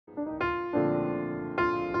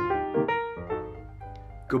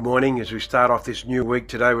Good morning. As we start off this new week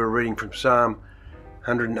today, we're reading from Psalm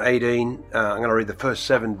 118. I'm going to read the first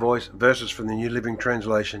 7 verses from the New Living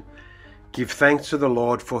Translation. Give thanks to the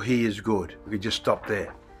Lord, for He is good. We could just stop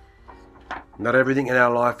there. Not everything in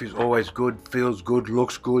our life is always good, feels good,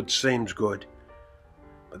 looks good, seems good.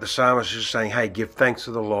 But the psalmist is saying, hey, give thanks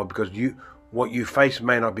to the Lord, because what you face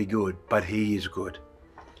may not be good, but He is good.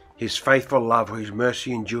 His faithful love, His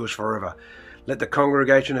mercy endures forever. Let the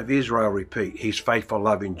congregation of Israel repeat, His faithful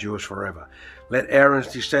love endures forever. Let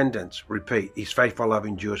Aaron's descendants repeat, His faithful love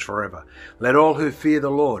endures forever. Let all who fear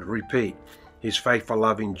the Lord repeat, His faithful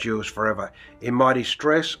love endures forever. In my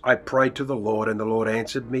distress I prayed to the Lord, and the Lord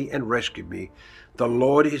answered me and rescued me. The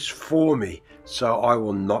Lord is for me, so I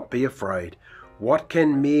will not be afraid. What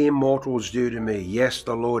can mere mortals do to me? Yes,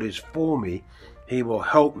 the Lord is for me. He will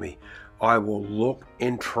help me. I will look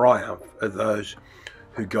in triumph at those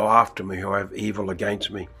who go after me, who have evil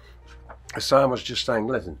against me. The psalmist just saying,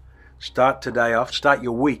 listen, start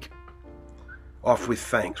your week off with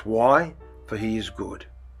thanks. Why? For He is good.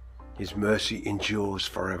 His mercy endures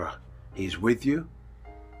forever. He is with you.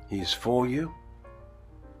 He is for you.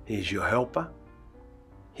 He is your helper.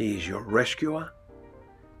 He is your rescuer.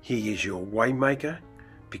 He is your waymaker.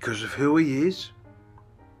 Because of who He is,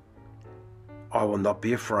 I will not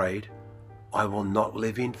be afraid. I will not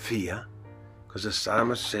live in fear. Because the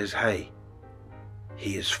psalmist says, hey,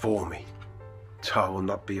 He is for me, so I will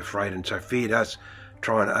not be afraid. And so fear does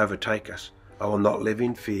try and overtake us. I will not live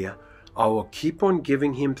in fear. I will keep on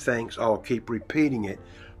giving Him thanks. I will keep repeating it,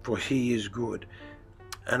 for He is good.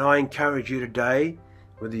 And I encourage you today,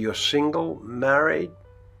 whether you're single, married,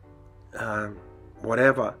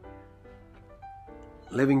 whatever,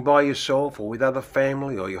 living by yourself or with other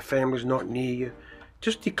family, or your family's not near you,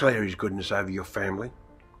 just declare His goodness over your family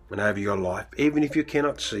and over your life, even if you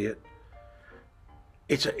cannot see it.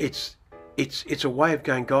 It's a way of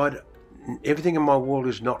going, God, everything in my world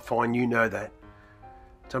is not fine. You know that.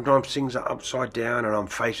 Sometimes things are upside down and I'm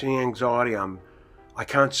facing anxiety. I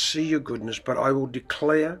can't see your goodness, but I will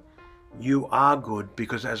declare you are good,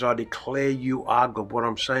 because as I declare you are good, what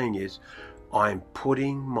I'm saying is I'm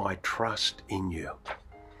putting my trust in you.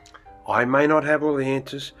 I may not have all the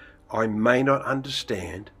answers. I may not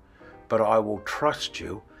understand, but I will trust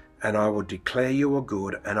you. And I will declare you are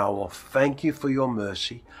good, and I will thank you for your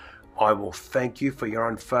mercy. I will thank you for your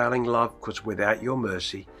unfailing love, because without your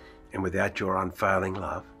mercy and without your unfailing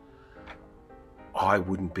love, I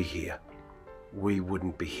wouldn't be here. We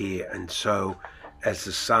wouldn't be here. And so, as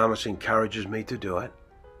the psalmist encourages me to do it,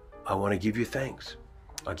 I want to give you thanks.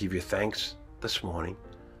 I give you thanks this morning.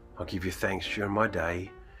 I'll give you thanks during my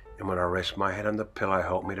day. And when I rest my head on the pillow,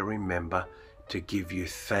 help me to remember to give you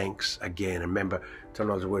thanks again. And remember,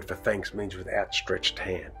 sometimes the word for thanks means with outstretched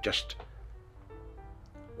hand. Just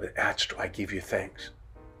I give you thanks.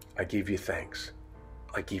 I give you thanks.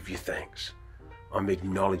 I give you thanks. I'm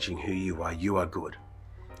acknowledging who you are. You are good.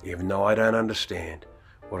 Even though I don't understand,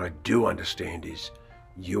 what I do understand is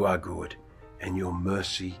you are good and your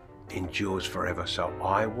mercy endures forever. So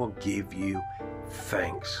I will give you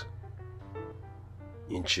thanks.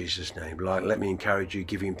 In Jesus' name. Let me encourage you,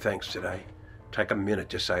 give Him thanks today. Take a minute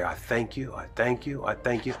to say, I thank you, I thank you, I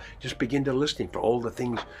thank you. Just begin to listen for all the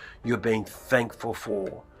things you're being thankful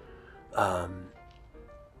for. To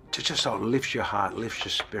just lifts your heart, lifts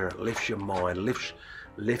your spirit, lifts your mind,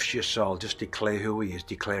 lifts your soul. Just declare who He is.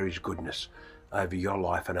 Declare His goodness over your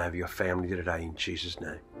life and over your family today, in Jesus'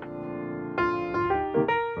 name.